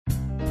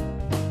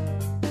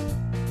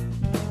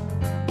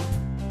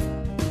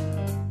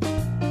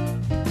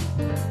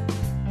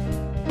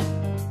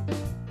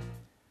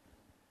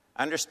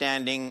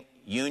understanding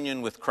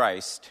union with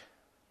Christ,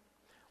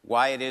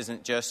 why it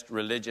isn't just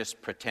religious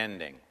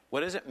pretending.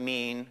 What does it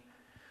mean?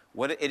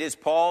 It is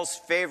Paul's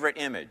favorite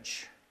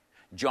image.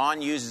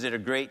 John uses it a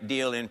great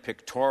deal in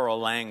pictorial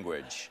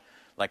language,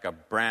 like a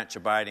branch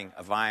abiding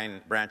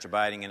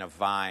in a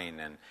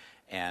vine,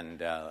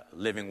 and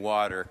living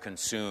water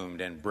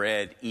consumed, and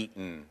bread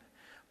eaten.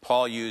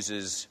 Paul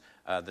uses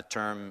the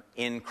term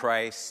in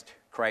Christ,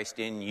 Christ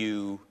in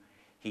you.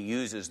 He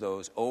uses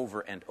those over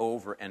and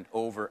over and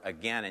over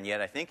again. And yet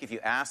I think if you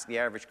ask the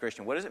average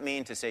Christian, what does it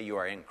mean to say you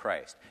are in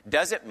Christ?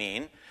 Does it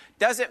mean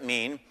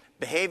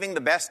behaving the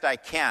best I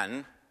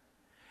can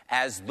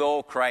as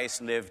though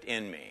Christ lived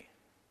in me?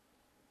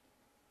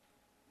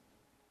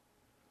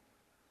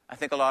 I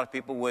think a lot of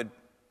people would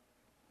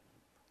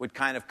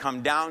kind of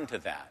come down to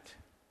that.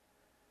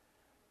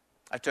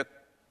 I took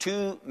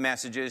 2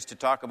 messages to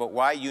talk about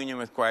why union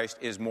with Christ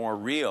is more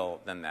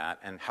real than that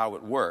and how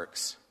it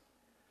works.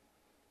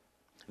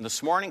 And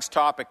this morning's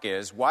topic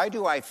is, why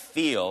do I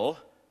feel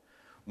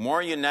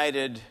more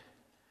united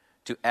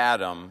to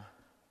Adam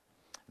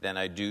than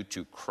I do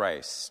to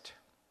Christ?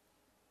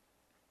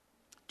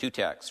 2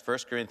 texts, 1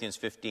 Corinthians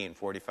 15,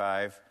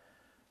 45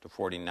 to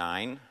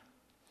 49,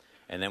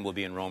 and then we'll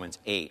be in Romans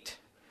 8,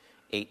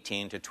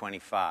 18 to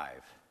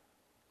 25.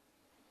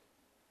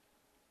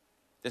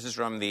 This is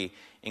from the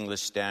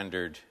English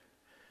Standard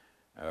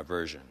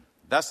Version.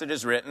 Thus it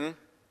is written,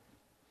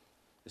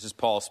 this is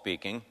Paul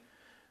speaking,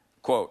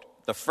 quote,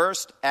 "The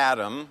first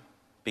Adam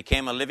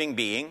became a living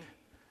being.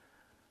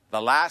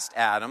 The last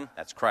Adam,"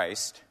 that's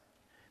Christ,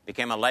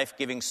 "became a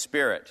life-giving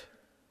spirit.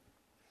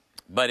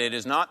 But it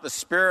is not the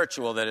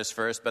spiritual that is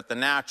first, but the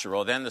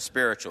natural, then the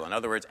spiritual." In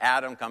other words,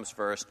 Adam comes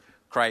first,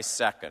 Christ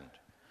second.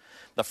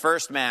 The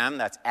first man,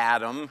 that's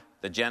Adam,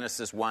 the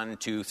Genesis 1,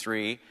 2,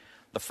 3.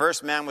 The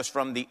first man was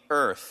from the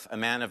earth, a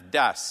man of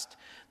dust.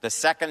 The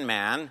second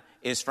man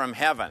is from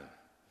heaven,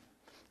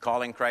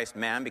 calling Christ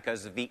man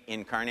because of the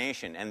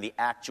incarnation and the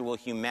actual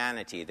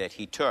humanity that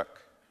he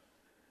took.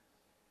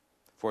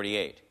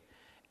 48.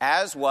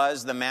 As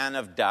was the man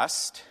of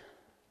dust,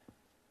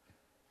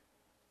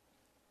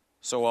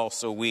 so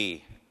also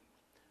we,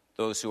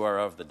 those who are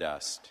of the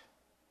dust.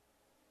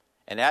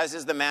 And as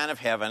is the man of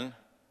heaven,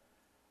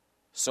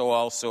 so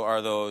also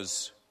are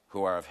those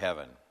who are of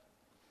heaven.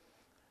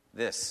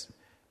 This,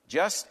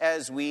 just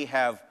as we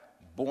have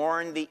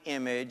borne the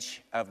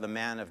image of the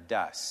man of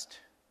dust,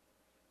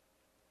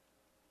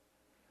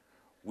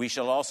 we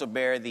shall also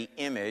bear the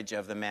image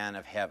of the man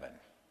of heaven.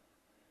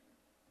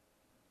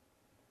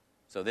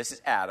 So this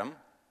is Adam.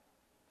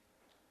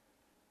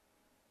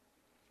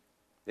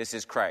 This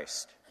is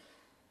Christ.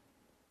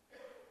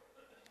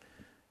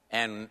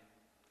 And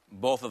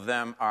both of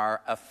them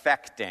are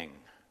affecting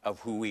of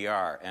who we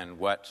are and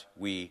what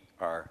we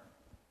are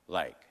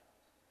like.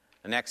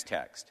 The next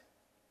text,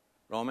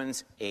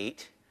 Romans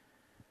 8,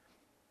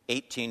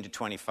 18 to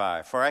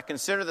 25. "For I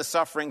consider the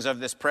sufferings of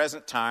this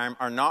present time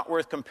are not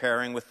worth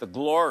comparing with the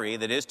glory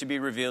that is to be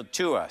revealed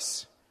to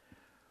us.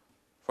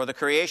 For the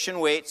creation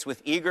waits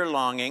with eager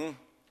longing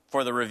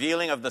for the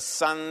revealing of the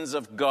sons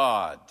of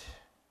God."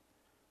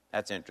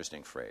 That's an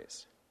interesting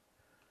phrase.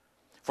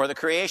 "For the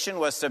creation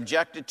was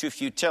subjected to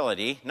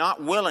futility,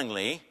 not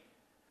willingly,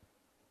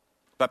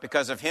 but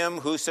because of him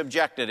who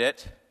subjected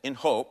it, in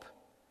hope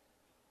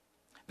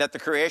that the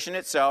creation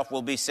itself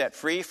will be set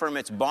free from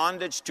its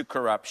bondage to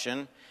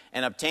corruption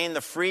and obtain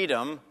the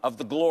freedom of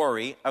the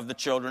glory of the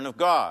children of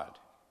God.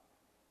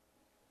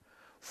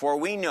 For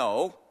we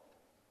know,"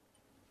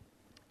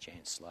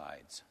 change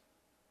slides,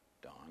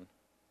 Don,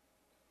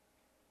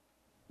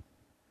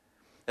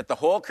 "that the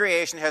whole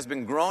creation has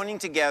been groaning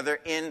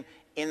together in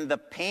the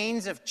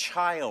pains of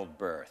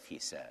childbirth," he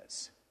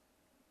says.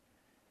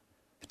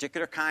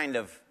 Particular kind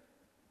of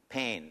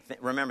pain.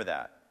 Remember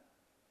that.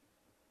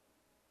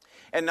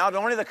 "And not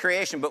only the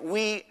creation, but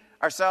we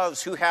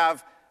ourselves who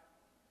have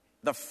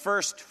the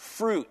first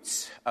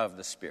fruits of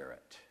the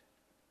Spirit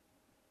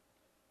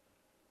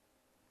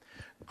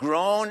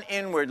groan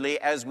inwardly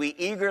as we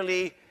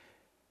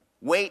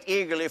wait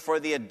eagerly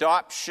for the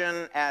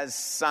adoption as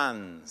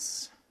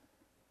sons,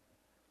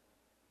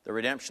 the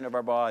redemption of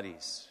our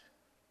bodies."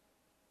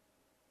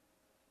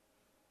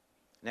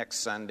 Next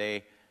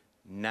Sunday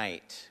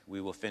night, we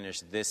will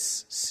finish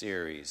this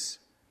series,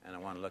 and I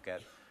want to look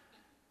at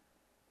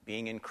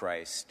being in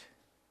Christ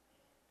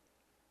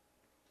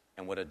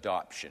and what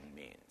adoption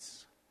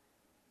means.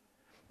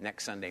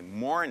 Next Sunday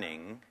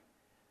morning,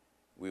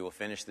 we will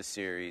finish the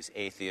series,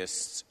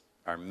 Atheists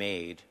Are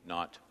Made,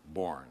 Not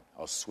Born.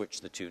 I'll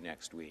switch the two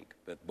next week,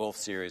 but both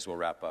series will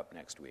wrap up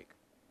next week.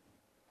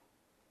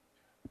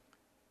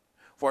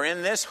 "For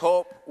in this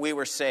hope we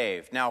were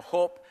saved." Now,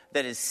 hope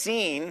that is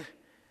seen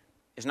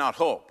is not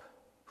hope.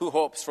 Who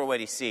hopes for what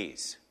he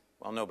sees?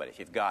 Well, nobody. If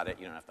you've got it,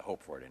 you don't have to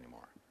hope for it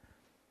anymore.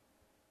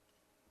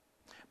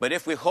 "But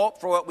if we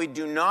hope for what we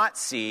do not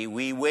see,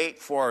 we wait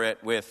for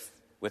it with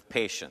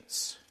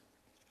patience."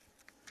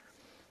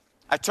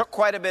 I took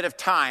quite a bit of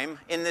time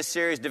in this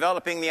series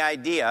developing the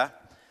idea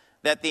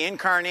that the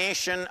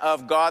incarnation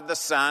of God the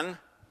Son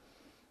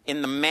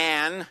in the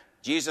man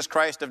Jesus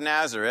Christ of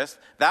Nazareth,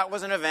 that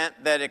was an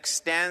event that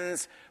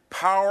extends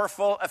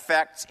powerful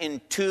effects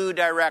in two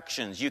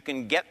directions. You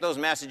can get those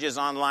messages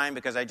online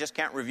because I just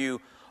can't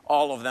review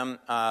all of them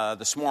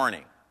this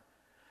morning.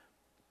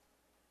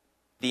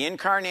 The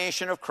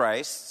incarnation of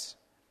Christ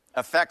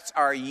affects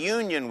our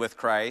union with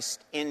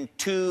Christ in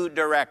two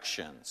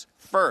directions.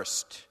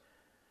 First,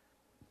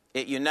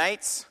 it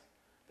unites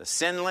the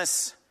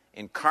sinless,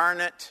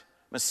 incarnate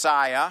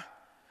Messiah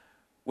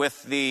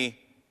with the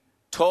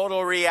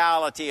total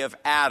reality of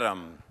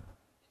Adam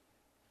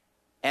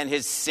and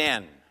his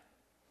sin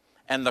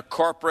and the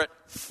corporate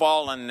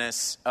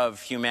fallenness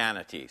of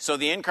humanity. So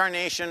the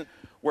incarnation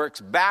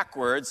works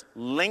backwards,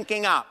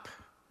 linking up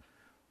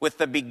with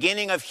the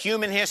beginning of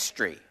human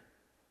history.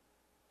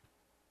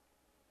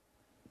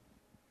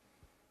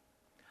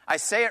 I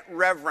say it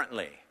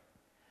reverently,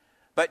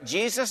 but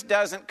Jesus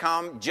doesn't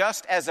come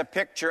just as a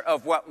picture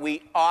of what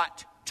we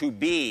ought to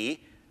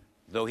be,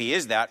 though he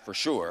is that for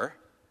sure.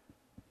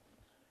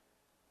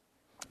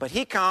 But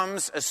he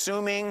comes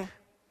assuming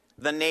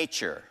the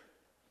nature.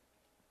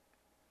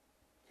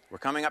 We're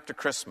coming up to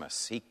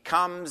Christmas. He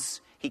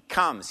comes,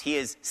 he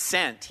is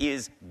sent, he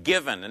is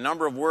given, a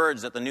number of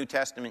words that the New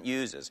Testament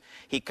uses.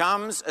 He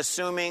comes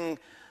assuming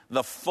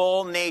the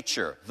full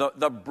nature,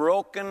 the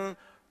broken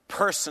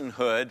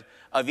personhood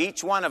of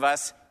each one of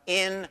us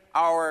in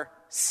our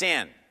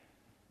sin.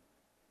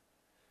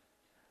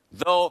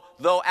 Though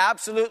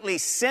absolutely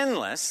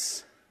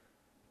sinless,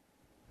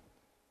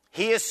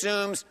 he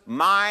assumes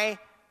my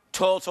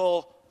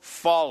total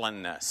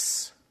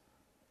fallenness.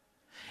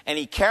 And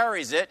he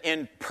carries it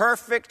in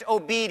perfect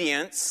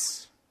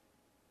obedience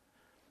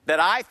that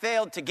I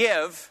failed to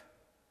give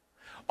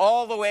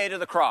all the way to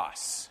the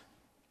cross.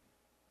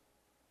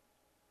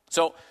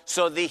 So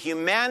the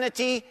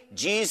humanity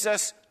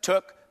Jesus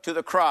took to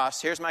the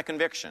cross, here's my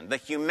conviction. The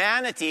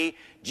humanity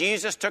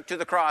Jesus took to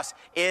the cross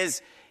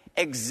is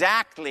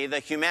exactly the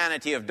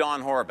humanity of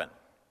Don Horban.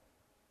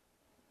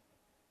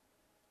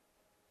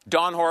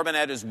 Don Horban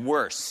at his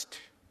worst.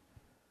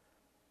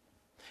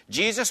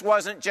 Jesus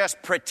wasn't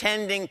just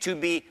pretending to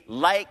be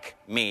like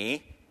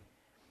me.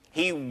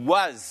 He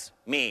was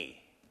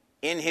me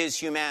in his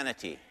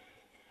humanity.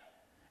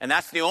 And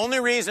that's the only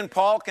reason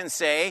Paul can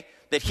say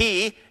that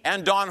he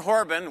and Don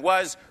Horban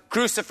was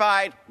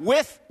crucified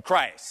with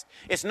Christ.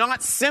 It's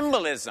not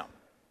symbolism.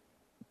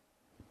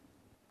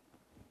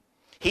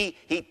 He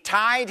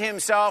tied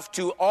himself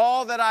to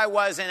all that I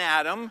was in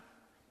Adam,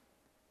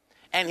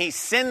 and he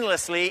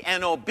sinlessly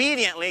and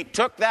obediently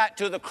took that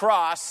to the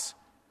cross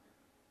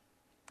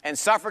and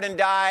suffered and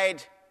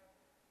died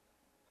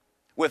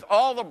with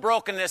all the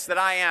brokenness that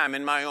I am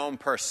in my own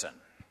person.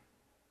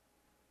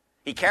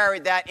 He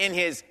carried that in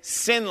his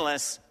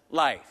sinless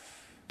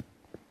life.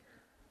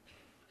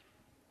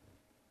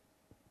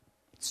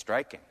 It's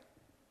striking.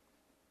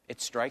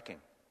 It's striking.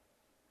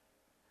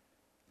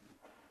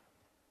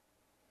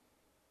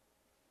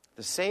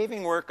 The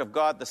saving work of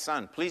God the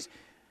Son. Please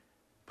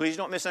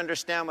don't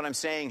misunderstand what I'm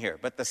saying here.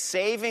 But the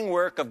saving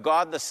work of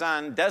God the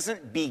Son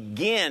doesn't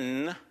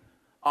begin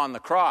on the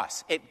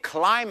cross. It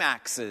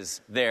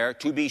climaxes there,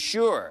 to be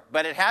sure.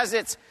 But it has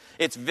its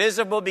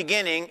visible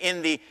beginning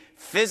in the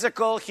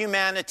physical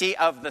humanity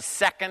of the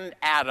second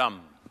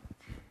Adam.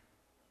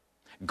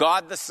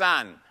 God the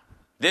Son.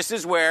 This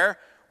is where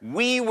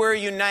we were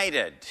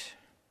united,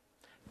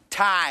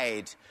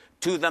 tied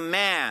to the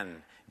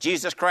man,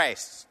 Jesus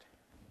Christ.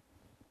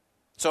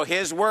 So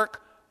his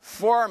work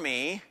for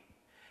me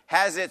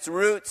has its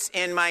roots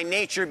in my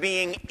nature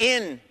being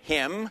in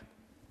him.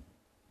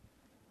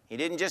 He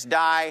didn't just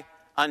die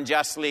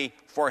unjustly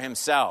for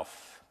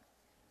himself.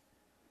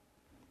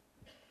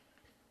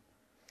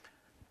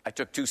 I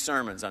took 2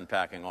 sermons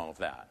unpacking all of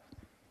that.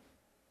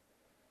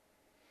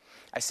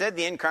 I said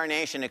the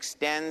incarnation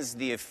extends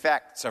the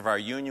effects of our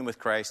union with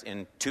Christ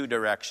in 2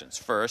 directions.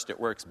 First, it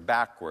works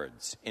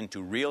backwards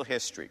into real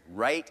history,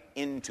 right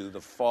into the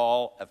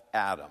fall of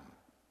Adam.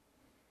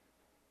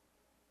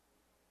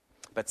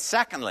 But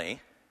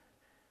secondly,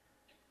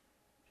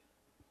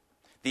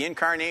 the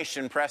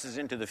incarnation presses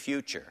into the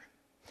future,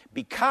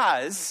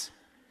 because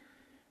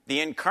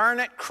the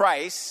incarnate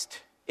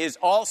Christ is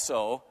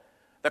also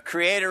the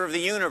creator of the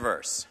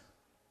universe.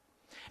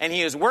 And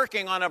he is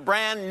working on a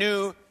brand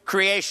new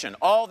creation.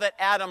 All that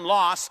Adam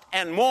lost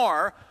and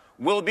more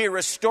will be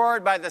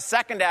restored by the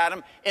second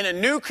Adam in a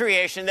new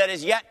creation that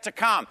is yet to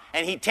come.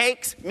 And he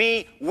takes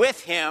me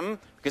with him,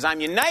 because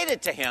I'm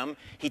united to him,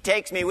 he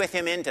takes me with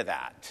him into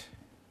that.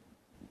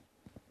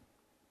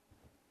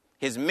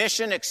 His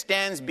mission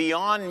extends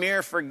beyond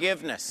mere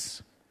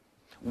forgiveness,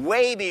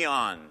 way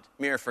beyond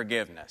mere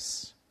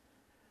forgiveness.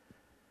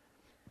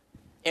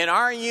 In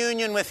our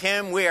union with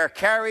him, we are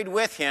carried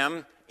with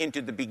him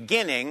into the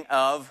beginning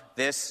of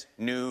this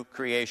new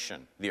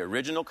creation. The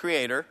original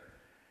creator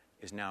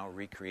is now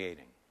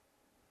recreating.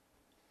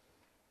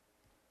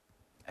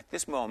 At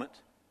this moment,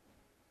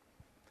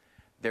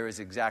 there is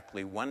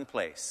exactly one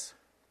place.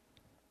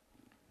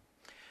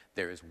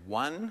 There is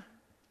one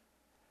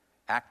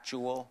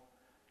actual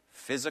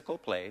physical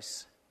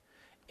place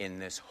in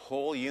this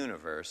whole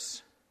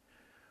universe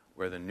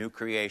where the new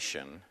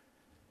creation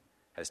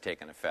has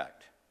taken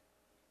effect.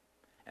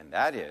 And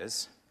that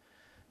is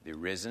the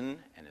risen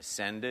and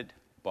ascended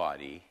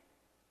body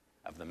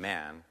of the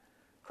man,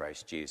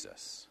 Christ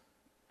Jesus.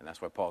 And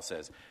that's why Paul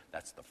says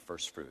that's the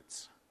first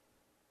fruits.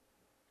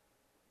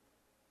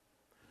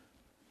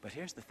 But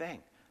here's the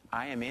thing.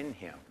 I am in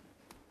him.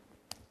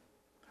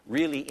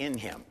 Really in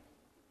him.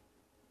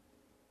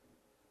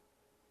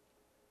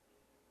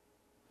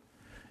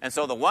 And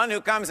so the one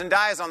who comes and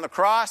dies on the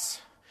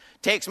cross,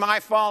 takes my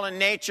fallen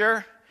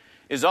nature,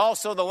 is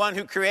also the one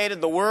who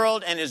created the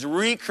world and is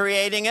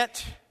recreating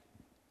it.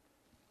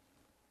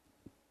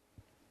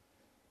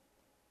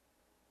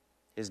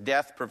 His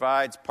death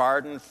provides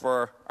pardon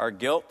for our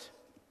guilt.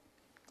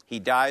 He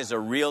dies a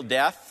real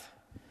death.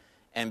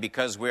 And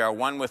because we are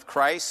one with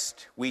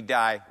Christ, we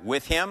die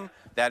with him.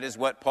 That is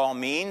what Paul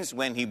means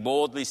when he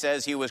boldly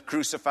says he was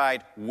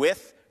crucified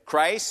with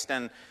Christ.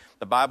 And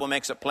the Bible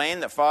makes it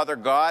plain that Father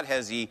God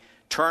has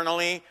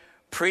eternally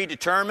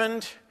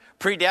predetermined,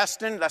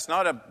 predestined. That's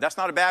not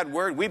a bad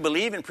word. We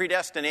believe in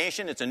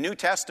predestination. It's a New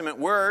Testament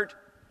word.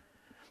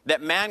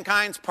 That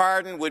mankind's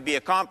pardon would be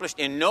accomplished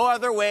in no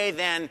other way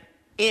than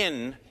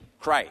in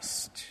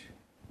Christ.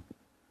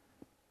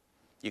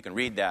 You can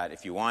read that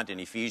if you want in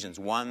Ephesians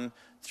 1,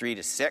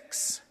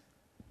 3-6.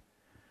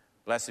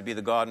 Blessed be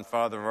the God and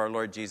Father of our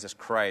Lord Jesus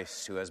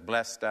Christ, who has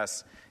blessed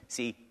us,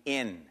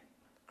 in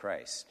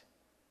Christ,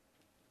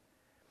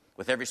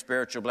 with every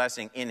spiritual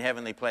blessing in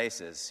heavenly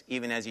places,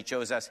 even as he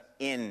chose us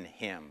in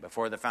him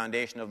before the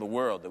foundation of the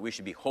world, that we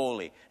should be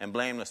holy and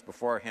blameless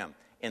before him.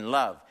 In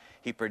love,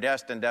 he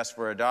predestined us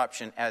for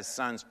adoption as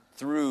sons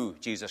through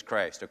Jesus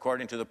Christ,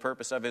 according to the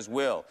purpose of his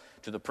will,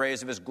 to the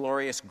praise of his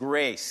glorious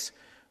grace,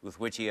 with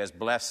which he has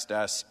blessed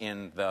us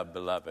in the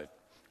beloved.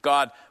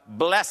 God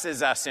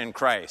blesses us in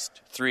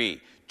Christ,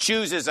 3.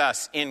 Chooses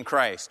us in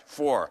Christ,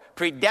 4.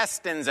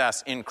 Predestines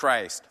us in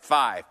Christ,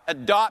 5.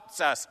 Adopts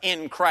us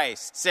in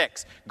Christ,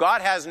 6.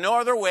 God has no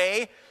other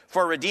way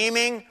for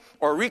redeeming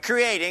or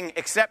recreating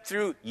except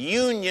through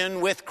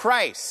union with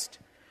Christ,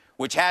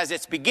 which has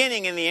its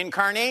beginning in the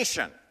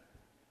incarnation.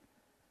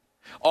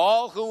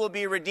 All who will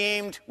be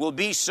redeemed will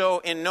be so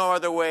in no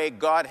other way.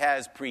 God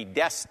has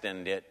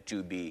predestined it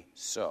to be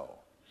so.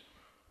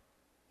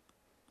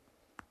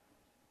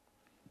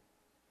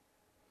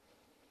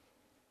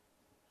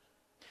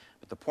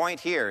 The point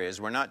here is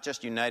we're not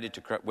just united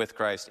with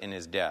Christ in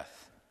his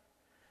death.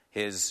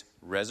 His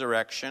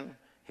resurrection,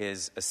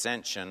 his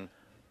ascension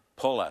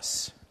pull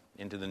us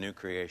into the new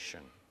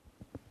creation.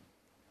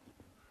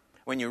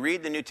 When you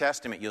read the New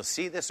Testament, you'll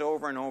see this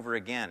over and over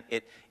again.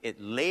 It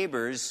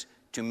labors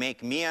to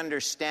make me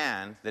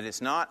understand that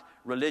it's not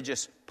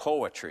religious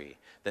poetry,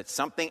 that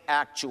something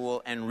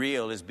actual and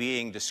real is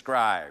being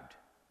described.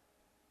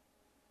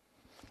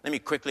 Let me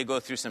quickly go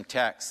through some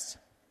texts.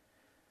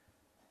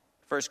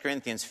 1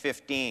 Corinthians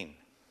 15,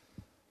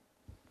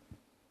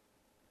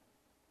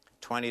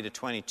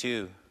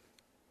 20-22.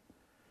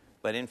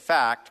 But in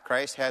fact,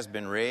 Christ has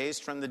been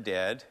raised from the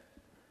dead,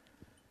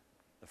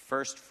 the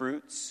first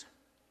fruits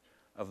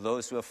of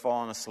those who have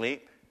fallen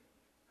asleep.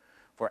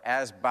 For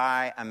as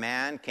by a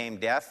man came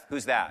death,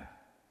 who's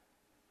that?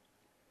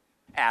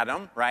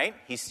 Adam, right?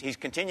 He's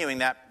continuing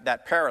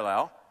that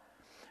parallel.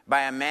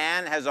 By a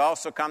man has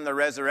also come the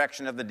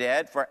resurrection of the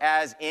dead. For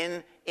as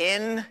in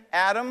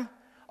Adam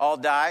all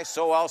die,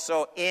 so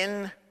also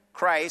in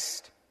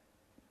Christ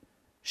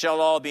shall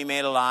all be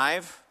made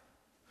alive.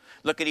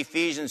 Look at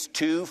Ephesians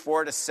 2,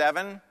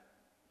 4-7.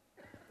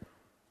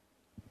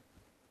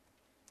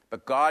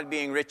 But God,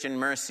 being rich in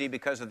mercy,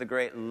 because of the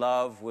great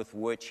love with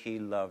which he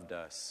loved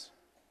us,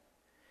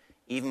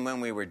 even when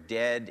we were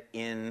dead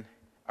in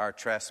our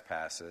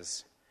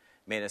trespasses,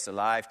 made us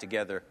alive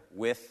together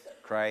with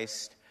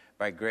Christ.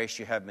 By grace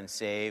you have been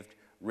saved,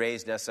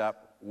 raised us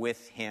up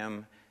with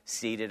him,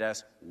 seated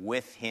us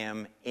with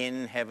him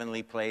in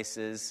heavenly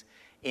places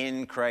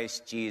in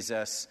Christ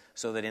Jesus,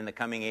 so that in the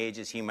coming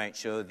ages he might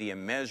show the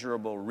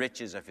immeasurable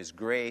riches of his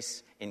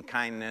grace in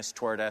kindness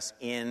toward us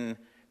in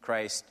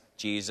Christ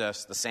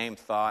Jesus. The same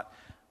thought.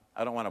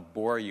 I don't want to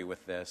bore you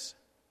with this.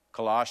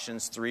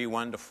 Colossians 3,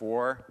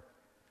 1-4.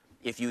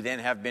 If you then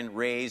have been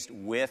raised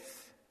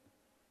with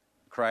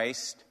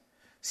Christ,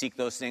 seek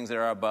those things that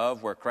are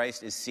above, where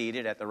Christ is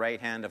seated at the right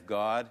hand of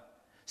God.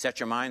 Set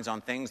your minds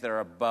on things that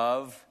are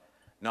above,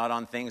 not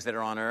on things that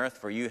are on earth.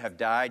 For you have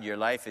died, your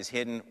life is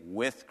hidden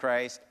with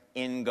Christ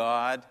in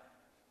God.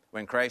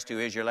 When Christ, who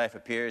is your life,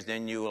 appears,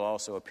 then you will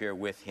also appear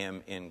with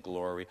him in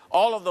glory.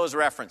 All of those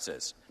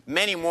references,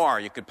 many more,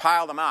 you could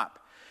pile them up.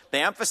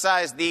 They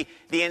emphasize the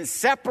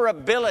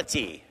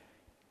inseparability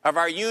of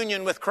our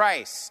union with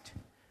Christ.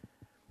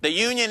 The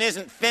union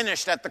isn't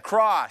finished at the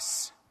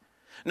cross.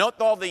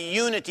 Note all the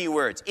unity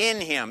words.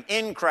 In him,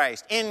 in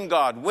Christ, in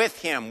God,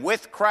 with him,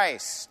 with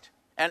Christ.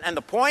 And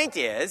the point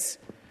is,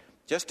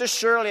 just as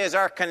surely as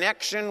our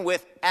connection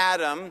with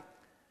Adam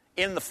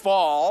in the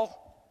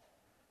fall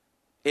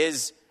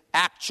is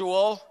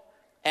actual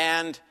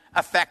and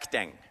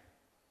affecting,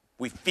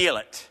 we feel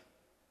it,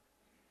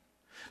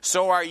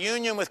 so our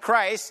union with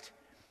Christ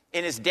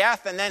in his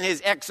death and then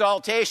his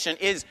exaltation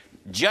is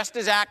just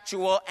as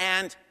actual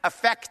and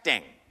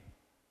affecting.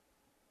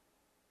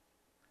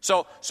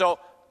 So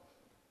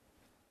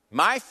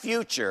my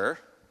future,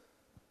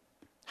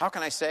 how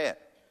can I say it?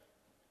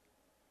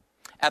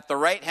 At the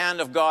right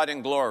hand of God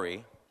in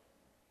glory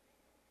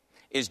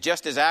is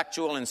just as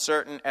actual and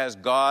certain as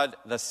God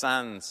the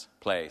Son's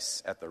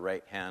place at the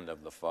right hand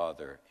of the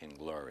Father in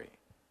glory.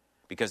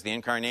 Because the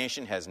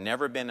incarnation has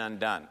never been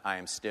undone. I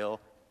am still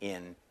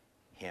in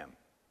him.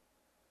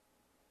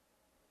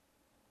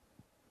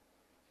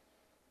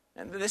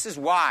 And this is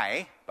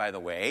why, by the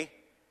way,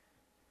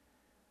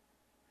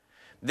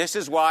 this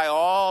is why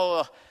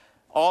all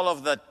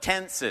of the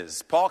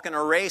tenses, Paul can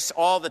erase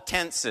all the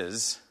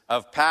tenses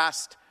of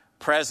past,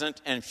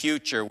 present, and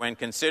future when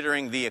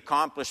considering the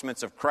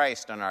accomplishments of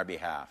Christ on our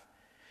behalf.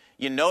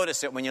 You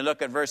notice it when you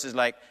look at verses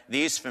like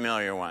these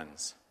familiar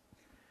ones.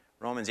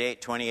 Romans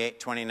 8, 28,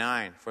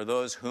 29. For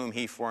those whom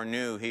he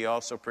foreknew, he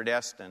also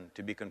predestined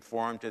to be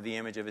conformed to the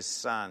image of his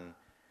Son,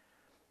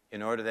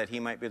 in order that he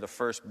might be the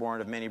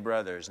firstborn of many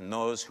brothers. And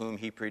those whom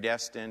he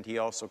predestined, he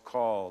also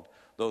called.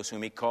 Those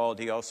whom he called,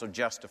 he also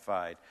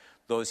justified.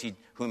 Those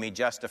whom he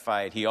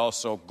justified, he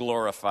also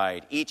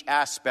glorified. Each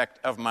aspect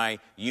of my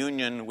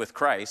union with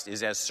Christ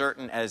is as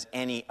certain as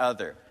any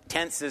other.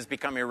 Tenses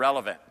become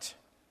irrelevant.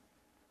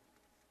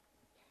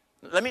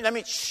 Let me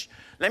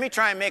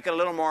try and make it a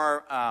little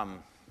more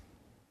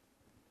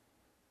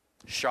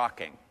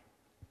shocking.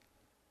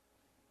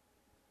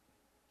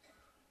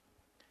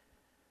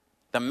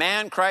 The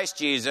man Christ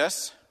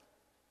Jesus,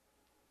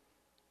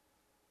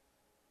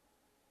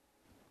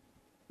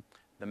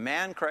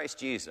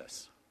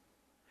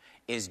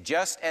 is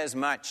just as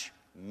much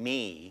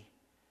me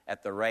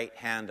at the right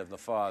hand of the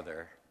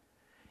Father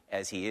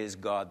as he is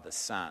God the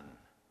Son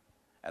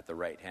at the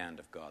right hand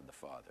of God the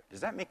Father.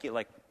 Does that make you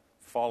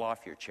fall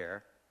off your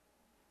chair?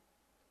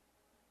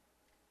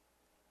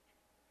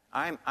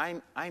 I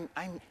am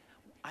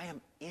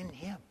in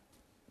him.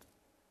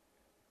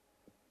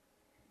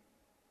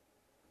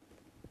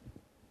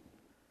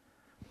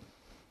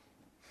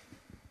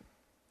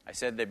 I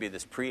said there'd be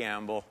this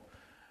preamble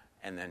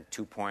and then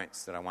 2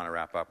 points that I want to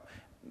wrap up.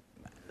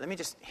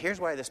 Here's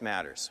why this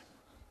matters.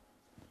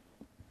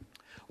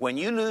 When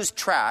you lose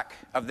track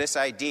of this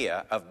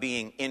idea of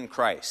being in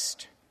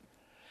Christ,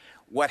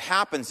 what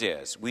happens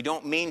is, we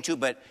don't mean to,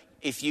 but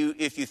if you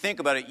think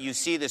about it, you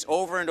see this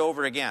over and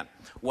over again.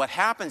 What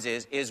happens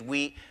is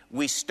we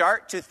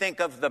start to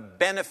think of the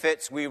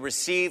benefits we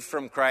receive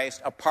from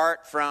Christ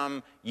apart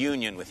from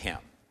union with him.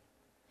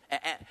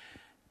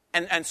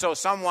 And so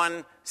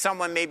someone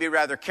may be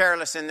rather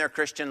careless in their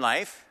Christian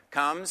life,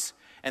 comes,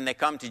 and they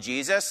come to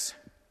Jesus,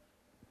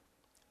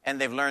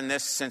 and they've learned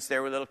this since they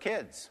were little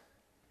kids.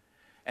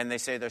 And they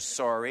say they're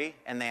sorry,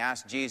 and they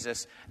ask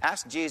Jesus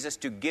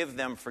to give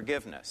them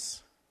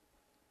forgiveness.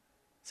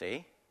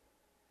 See?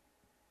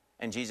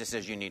 And Jesus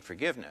says, you need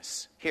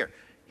forgiveness. Here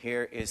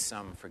is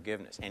some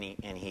forgiveness. And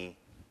he,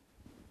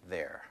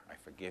 there, I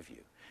forgive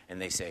you.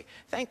 And they say,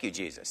 thank you,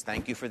 Jesus.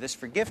 Thank you for this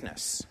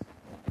forgiveness.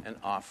 And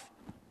off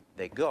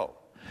they go.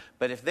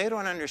 But if they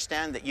don't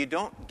understand that you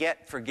don't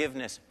get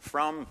forgiveness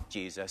from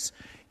Jesus,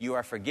 you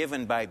are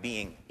forgiven by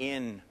being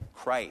in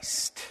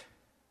Christ,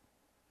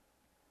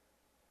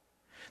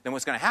 then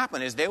what's going to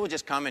happen is they will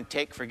just come and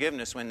take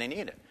forgiveness when they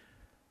need it.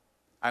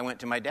 I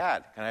went to my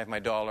dad. Can I have my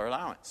dollar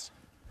allowance?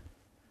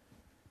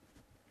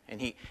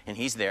 And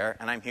he's there,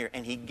 and I'm here,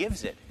 and he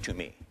gives it to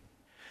me.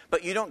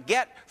 But you don't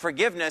get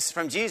forgiveness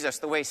from Jesus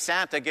the way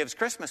Santa gives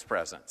Christmas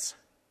presents.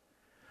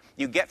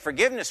 You get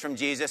forgiveness from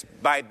Jesus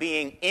by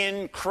being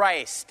in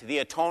Christ, the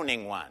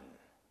atoning one.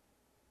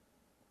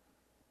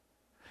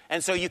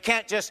 And so you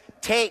can't just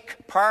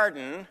take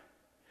pardon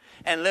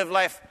and live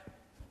life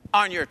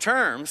on your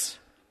terms,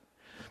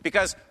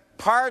 because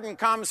pardon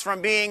comes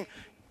from being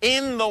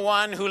in the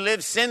one who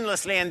lived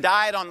sinlessly and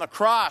died on the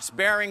cross,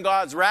 bearing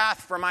God's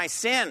wrath for my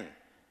sin.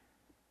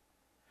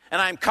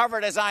 And I'm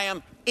covered as I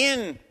am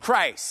in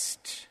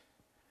Christ.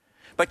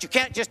 But you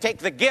can't just take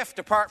the gift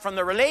apart from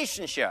the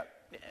relationship.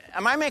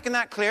 Am I making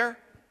that clear?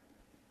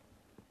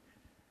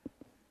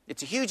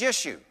 It's a huge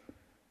issue.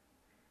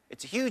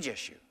 It's a huge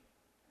issue.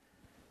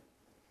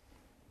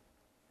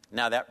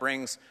 Now that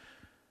brings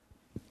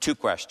 2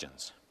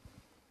 questions.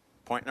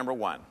 Point number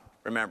 1.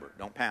 Remember,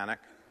 don't panic.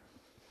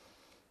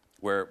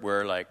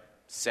 We're like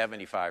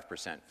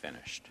 75%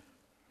 finished.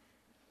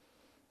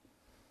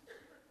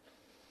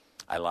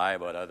 I lie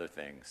about other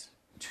things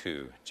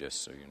too,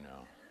 just so you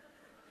know.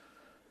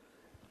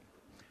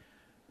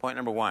 Point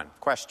number 1,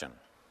 question.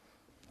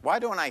 Why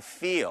don't I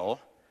feel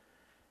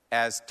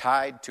as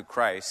tied to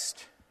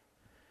Christ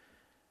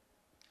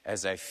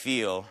as I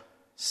feel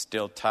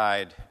still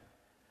tied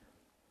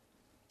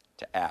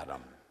to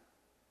Adam?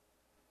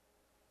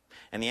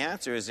 And the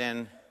answer is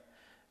in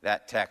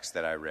that text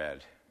that I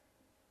read.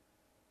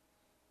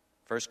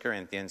 1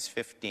 Corinthians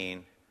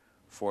 15,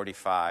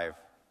 45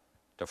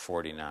 to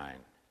 49.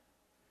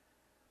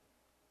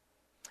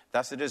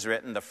 Thus it is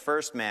written, the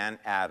first man,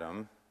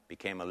 Adam,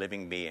 became a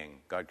living being.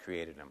 God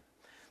created him.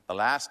 The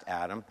last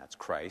Adam, that's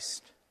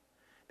Christ,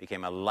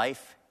 became a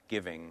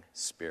life-giving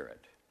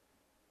spirit.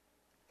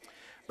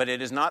 But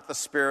it is not the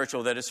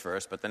spiritual that is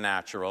first, but the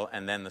natural,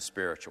 and then the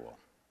spiritual.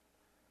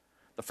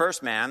 The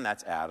first man,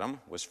 that's Adam,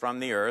 was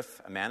from the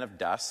earth, a man of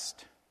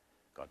dust.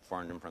 God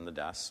formed him from the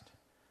dust.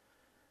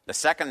 The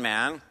second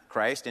man,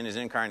 Christ, in his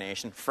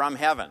incarnation, from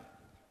heaven.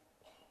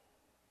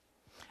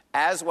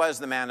 As was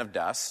the man of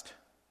dust,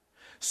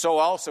 so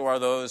also are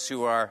those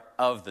who are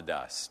of the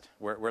dust.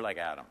 We're like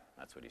Adam.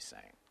 That's what he's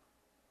saying.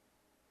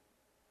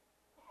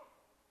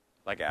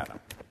 Like Adam.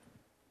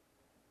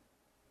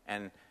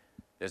 And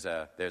there's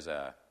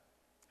an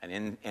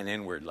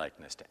inward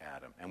likeness to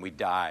Adam. And we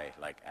die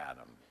like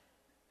Adam.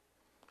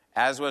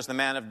 As was the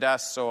man of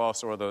dust, so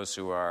also are those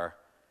who are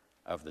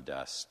of the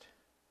dust.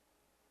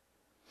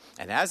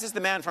 And as is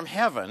the man from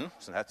heaven,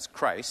 so that's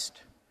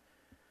Christ,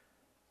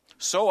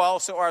 so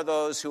also are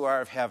those who are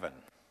of heaven.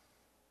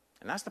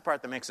 And that's the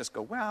part that makes us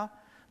go, well,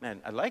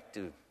 man, I'd like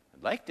to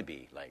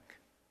be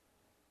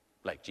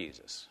like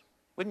Jesus.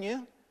 Wouldn't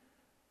you?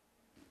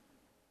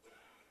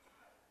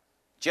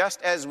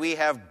 Just as we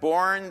have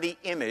borne the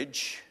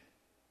image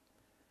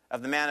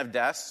of the man of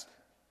dust,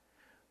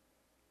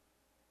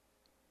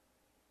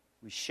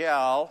 we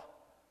shall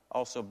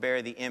also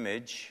bear the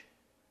image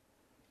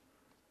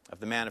of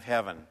the man of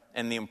heaven.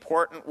 And the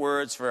important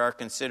words for our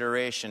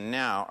consideration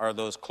now are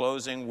those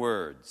closing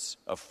words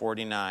of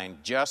 49.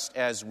 Just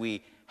as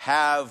we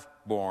have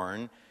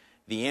borne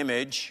the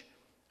image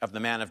of the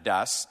man of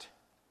dust,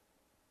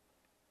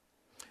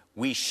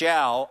 we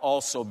shall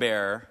also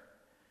bear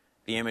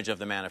the image of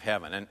the man of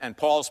heaven. And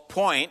Paul's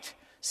point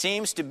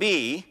seems to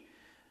be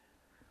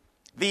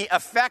the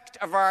effect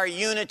of our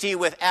unity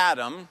with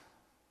Adam.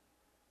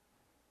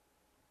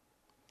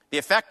 The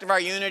effect of our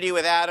unity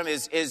with Adam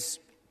is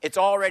it's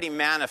already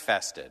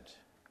manifested.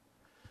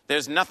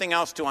 There's nothing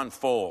else to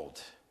unfold.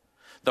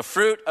 The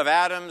fruit of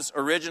Adam's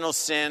original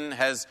sin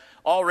has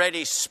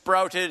already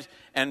sprouted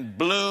and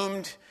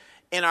bloomed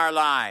in our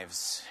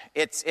lives.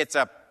 It's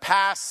a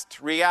past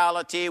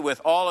reality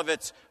with all of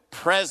its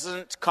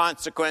present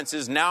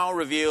consequences now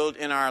revealed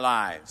in our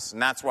lives.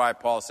 And that's why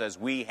Paul says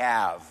we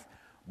have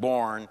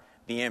borne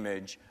the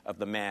image of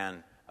the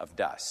man of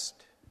dust.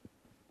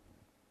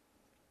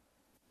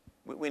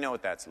 We know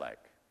what that's like.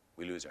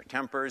 We lose our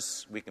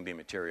tempers. We can be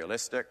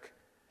materialistic.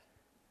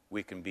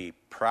 We can be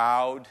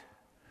proud.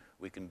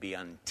 We can be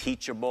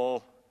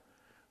unteachable.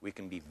 We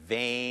can be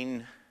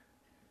vain.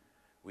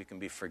 We can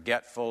be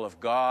forgetful of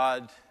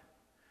God.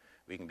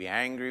 We can be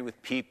angry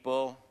with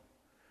people.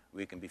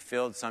 We can be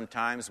filled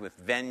sometimes with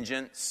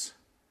vengeance.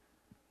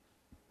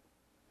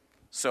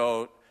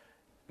 So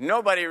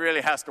nobody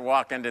really has to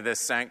walk into this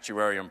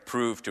sanctuary and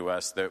prove to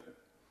us that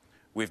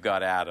we've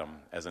got Adam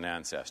as an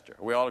ancestor.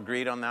 Are we all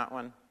agreed on that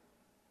one?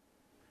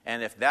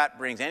 And if that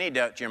brings any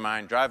doubt to your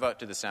mind, drive out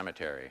to the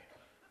cemetery.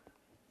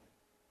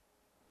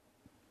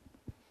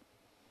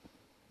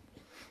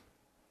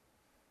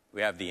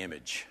 We have the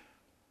image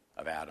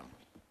of Adam.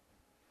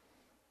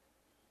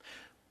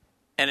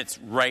 And it's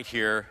right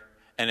here,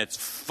 and it's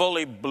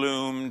fully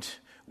bloomed.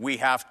 We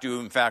have to,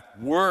 in fact,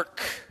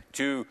 work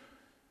to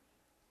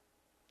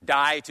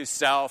die to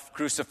self,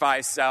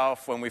 crucify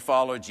self when we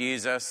follow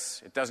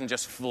Jesus. It doesn't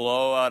just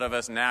flow out of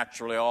us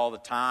naturally all the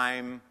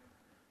time.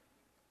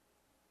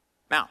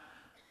 Now,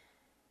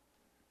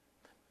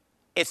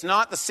 it's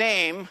not the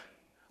same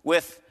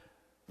with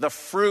the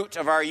fruit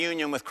of our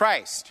union with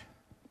Christ.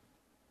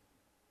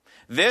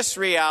 This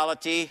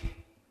reality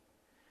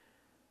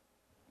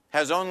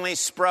has only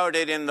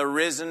sprouted in the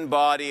risen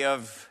body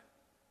of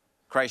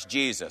Christ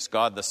Jesus,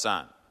 God the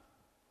Son.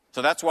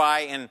 So that's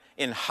why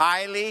in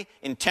highly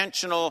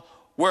intentional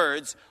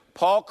words,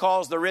 Paul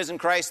calls the risen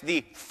Christ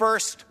the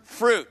first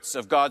fruits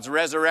of God's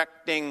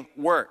resurrecting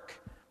work.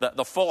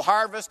 The full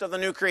harvest of the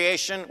new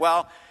creation,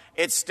 well,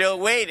 it's still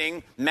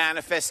waiting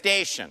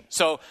manifestation.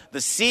 So the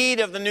seed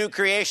of the new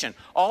creation,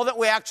 all that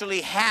we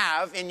actually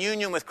have in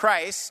union with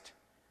Christ,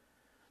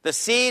 the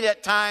seed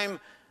at time,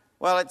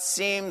 well, it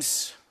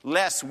seems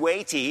less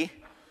weighty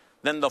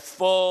than the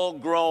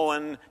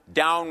full-grown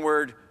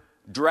downward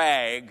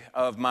drag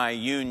of my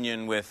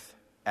union with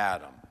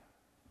Adam.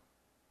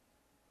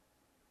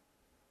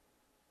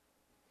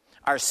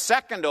 Our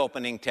second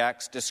opening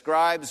text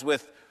describes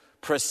with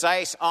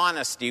precise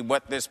honesty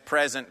what this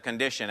present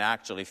condition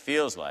actually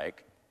feels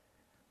like.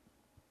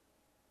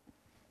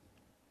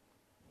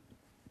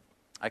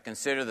 I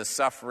consider the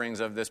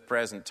sufferings of this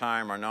present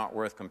time are not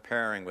worth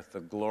comparing with the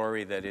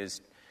glory that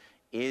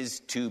is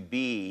to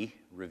be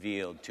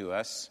revealed to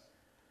us.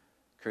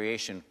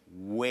 Creation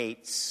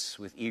waits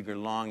with eager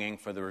longing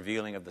for the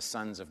revealing of the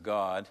sons of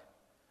God.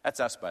 That's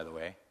us, by the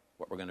way,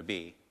 what we're going to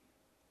be.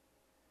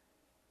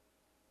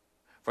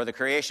 For the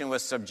creation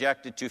was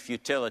subjected to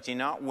futility,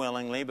 not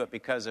willingly, but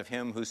because of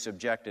him who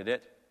subjected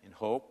it, in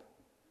hope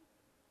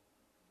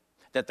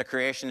that the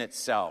creation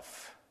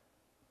itself,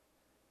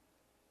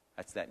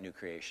 that's that new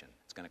creation,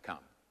 it's going to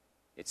come.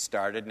 It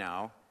started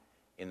now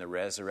in the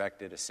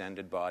resurrected,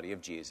 ascended body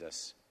of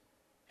Jesus,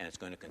 and it's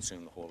going to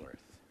consume the whole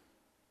earth.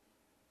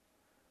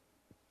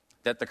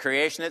 that the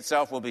creation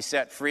itself will be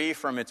set free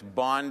from its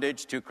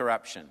bondage to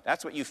corruption.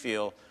 That's what you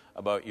feel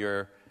about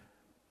your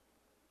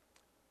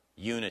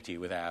unity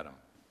with Adam.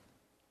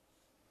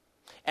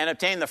 And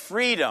obtain the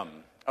freedom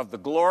of the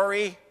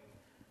glory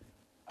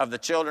of the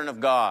children of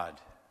God.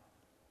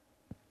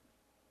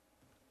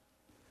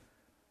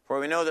 For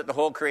we know that the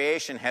whole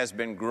creation has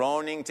been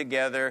groaning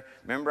together.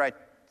 Remember I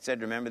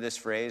said, remember this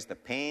phrase? The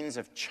pains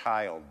of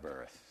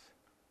childbirth.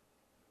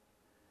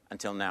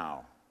 Until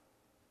now.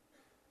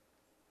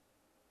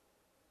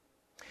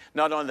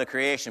 Not only the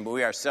creation, but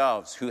we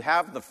ourselves, who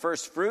have the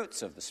first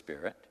fruits of the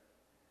Spirit,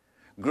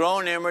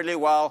 groan inwardly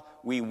while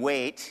we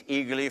wait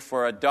eagerly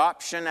for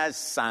adoption as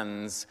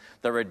sons,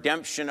 the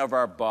redemption of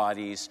our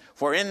bodies.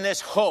 For in this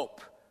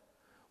hope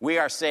we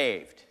are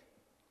saved.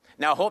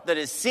 Now, hope that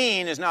is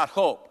seen is not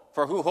hope,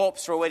 for who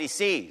hopes for what he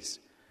sees?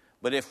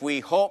 But if we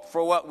hope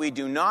for what we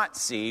do not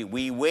see,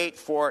 we wait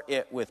for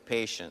it with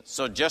patience.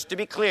 So just to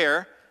be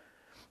clear,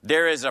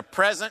 there is a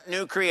present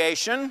new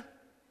creation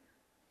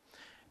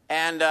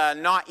and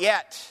not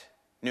yet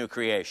new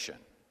creation.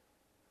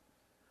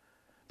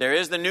 There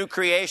is the new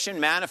creation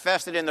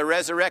manifested in the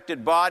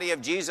resurrected body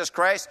of Jesus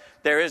Christ.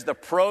 There is the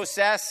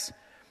process.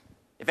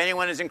 If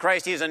anyone is in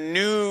Christ, he is a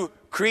new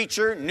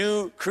creature,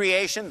 new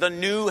creation. The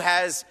new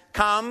has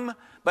come,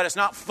 but it's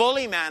not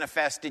fully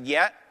manifested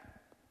yet.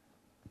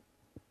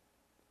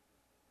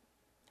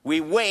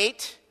 We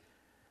wait,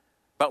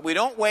 but we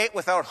don't wait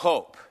without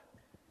hope.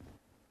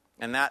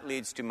 And that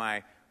leads to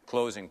my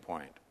closing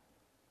point.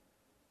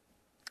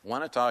 I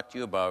want to talk to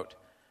you about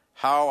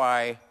how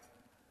I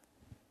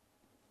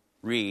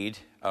read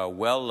a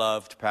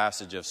well-loved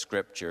passage of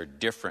Scripture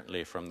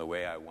differently from the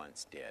way I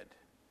once did.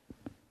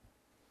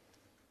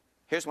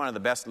 Here's one of the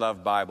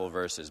best-loved Bible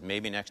verses,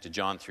 maybe next to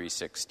John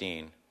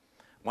 3:16.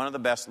 One of the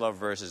best-loved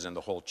verses in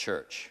the whole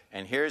church.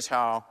 And here's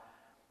how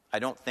I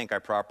don't think I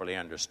properly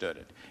understood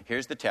it.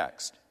 Here's the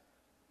text.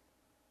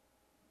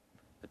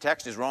 The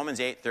text is Romans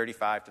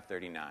 8:35 to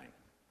 39.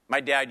 My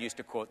dad used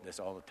to quote this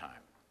all the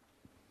time.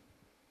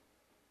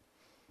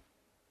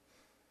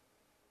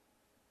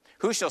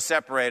 Who shall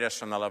separate us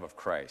from the love of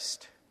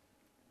Christ?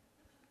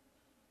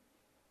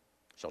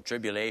 Shall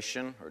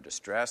tribulation or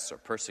distress or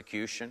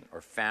persecution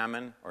or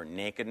famine or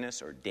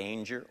nakedness or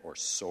danger or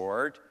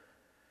sword?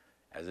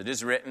 As it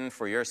is written,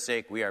 for your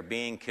sake we are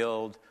being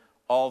killed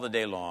all the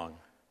day long.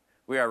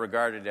 We are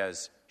regarded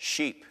as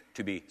sheep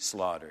to be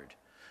slaughtered.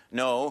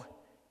 No,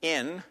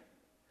 in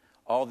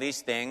all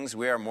these things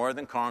we are more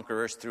than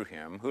conquerors through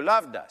him who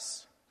loved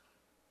us.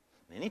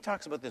 And he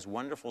talks about this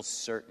wonderful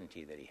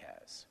certainty that he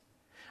has.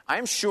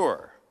 I'm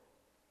sure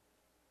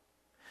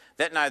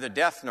that neither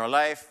death nor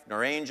life,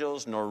 nor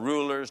angels, nor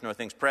rulers, nor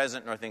things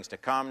present, nor things to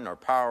come, nor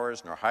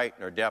powers, nor height,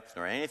 nor depth,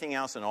 nor anything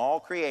else in all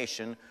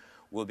creation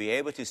will be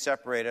able to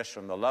separate us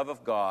from the love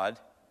of God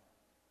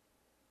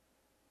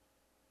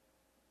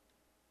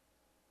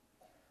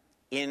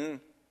in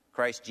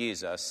Christ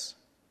Jesus,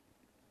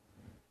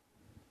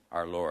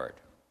 our Lord.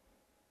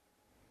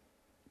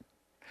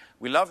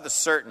 We love the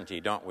certainty,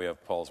 don't we,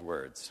 of Paul's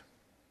words.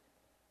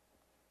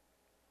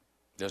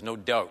 There's no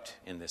doubt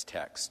in this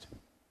text.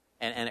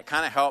 And it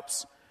kind of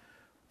helps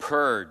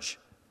purge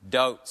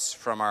doubts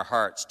from our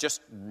hearts,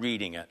 just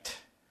reading it.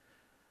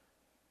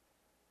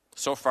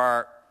 So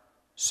far,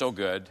 so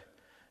good.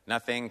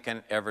 Nothing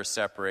can ever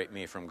separate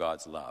me from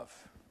God's love.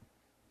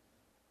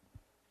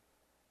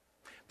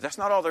 But that's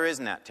not all there is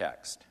in that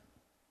text.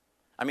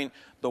 I mean,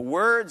 the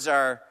words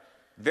are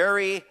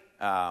very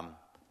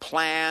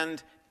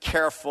planned,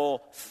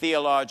 careful,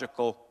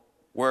 theological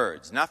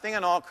words. Nothing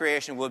in all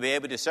creation will be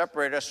able to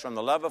separate us from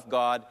the love of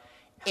God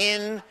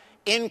in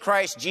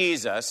Christ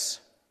Jesus,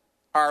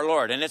 our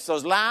Lord. And it's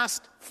those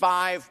last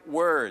 5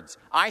 words,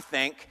 I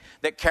think,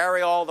 that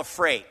carry all the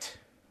freight.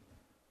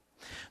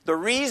 The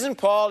reason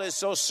Paul is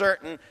so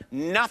certain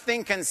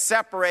nothing can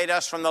separate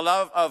us from the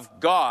love of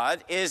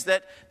God is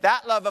that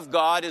love of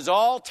God is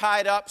all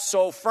tied up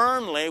so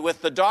firmly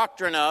with the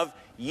doctrine of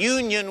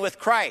union with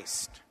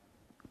Christ.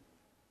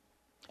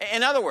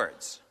 In other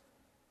words,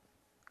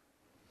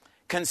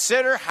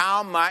 consider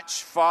how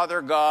much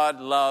Father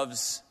God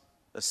loves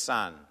the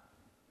Son.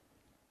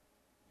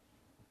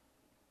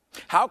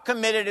 How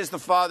committed is the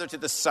Father to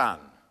the Son?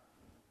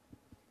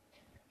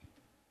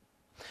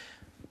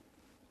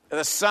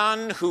 The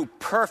Son who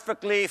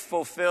perfectly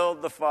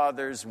fulfilled the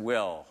Father's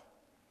will.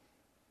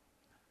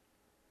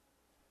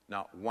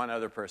 Not one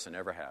other person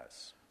ever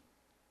has.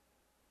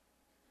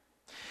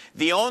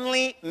 The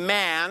only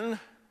man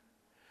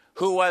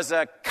who was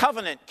a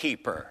covenant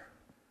keeper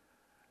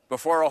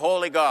before a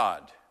holy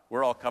God.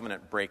 We're all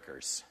covenant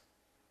breakers.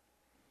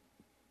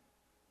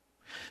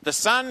 The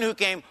Son who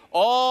came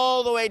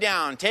all the way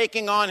down,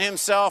 taking on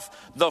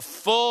himself the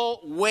full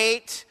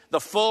weight,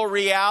 the full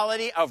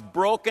reality of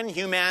broken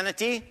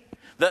humanity.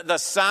 The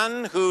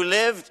Son who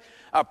lived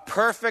a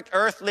perfect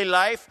earthly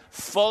life,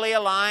 fully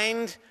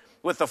aligned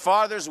with the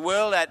Father's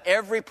will at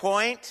every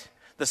point.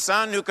 The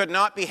Son who could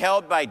not be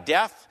held by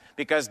death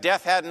because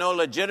death had no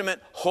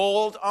legitimate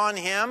hold on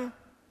him.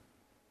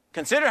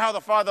 Consider how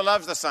the Father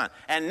loves the Son.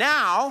 And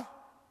now,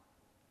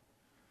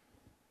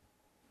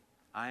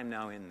 I am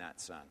now in that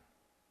Son.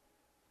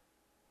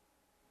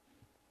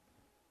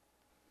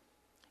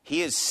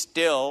 He is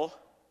still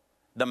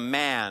the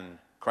man,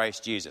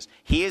 Christ Jesus.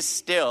 He is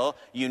still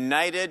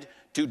united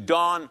to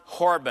Don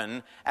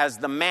Horban as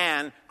the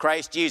man,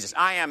 Christ Jesus.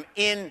 I am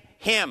in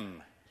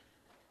him.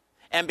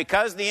 And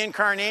because the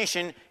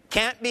incarnation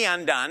can't be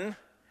undone,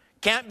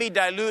 can't be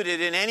diluted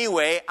in any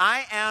way,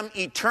 I am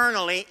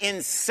eternally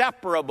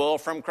inseparable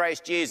from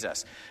Christ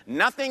Jesus.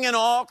 Nothing in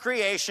all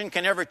creation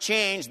can ever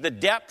change the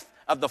depth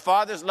of the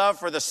Father's love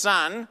for the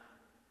Son,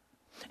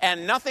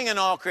 and nothing in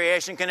all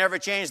creation can ever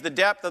change the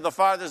depth of the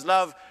Father's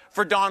love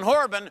for Don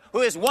Horban,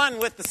 who is one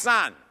with the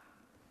Son.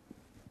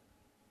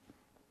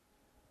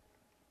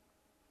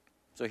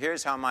 So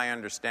here's how my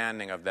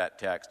understanding of that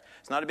text.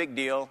 It's not a big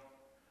deal,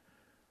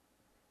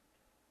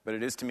 but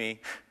it is to me.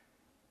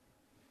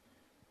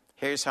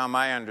 Here's how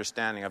my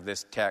understanding of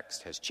this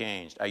text has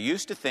changed. I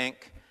used to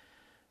think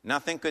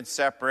nothing could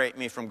separate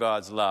me from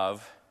God's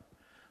love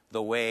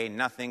the way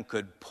nothing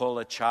could pull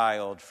a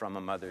child from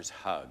a mother's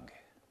hug.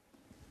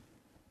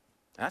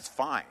 That's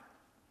fine.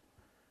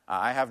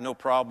 I have no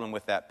problem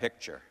with that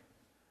picture.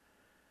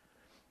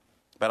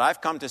 But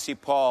I've come to see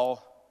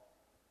Paul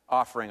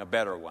offering a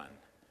better one.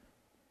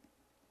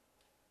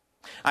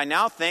 I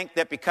now think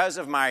that because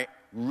of my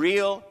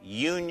real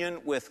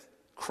union with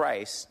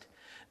Christ,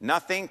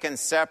 nothing can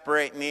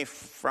separate me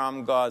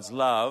from God's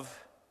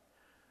love.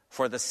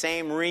 For the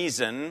same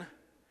reason,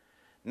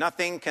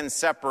 nothing can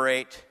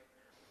separate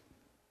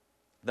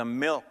the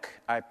milk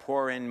I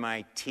pour in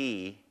my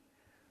tea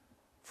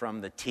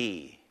from the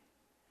tea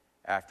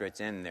after it's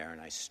in there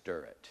and I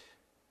stir it.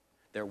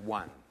 They're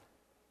one.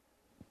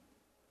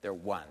 They're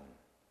one.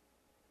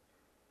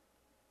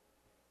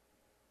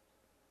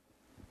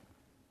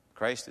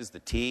 Christ is the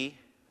tea.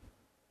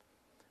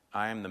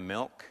 I am the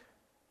milk.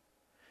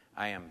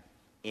 I am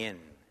in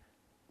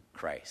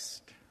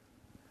Christ.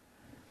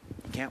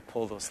 You can't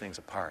pull those things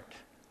apart.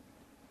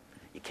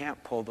 You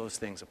can't pull those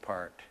things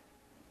apart.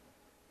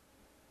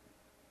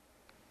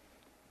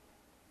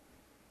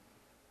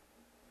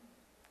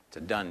 It's a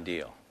done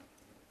deal.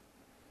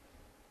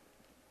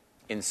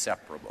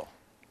 Inseparable.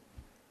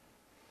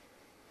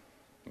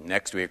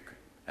 Next week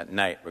at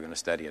night, we're going to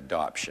study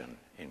adoption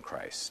in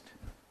Christ.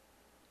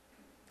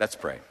 Let's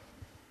pray.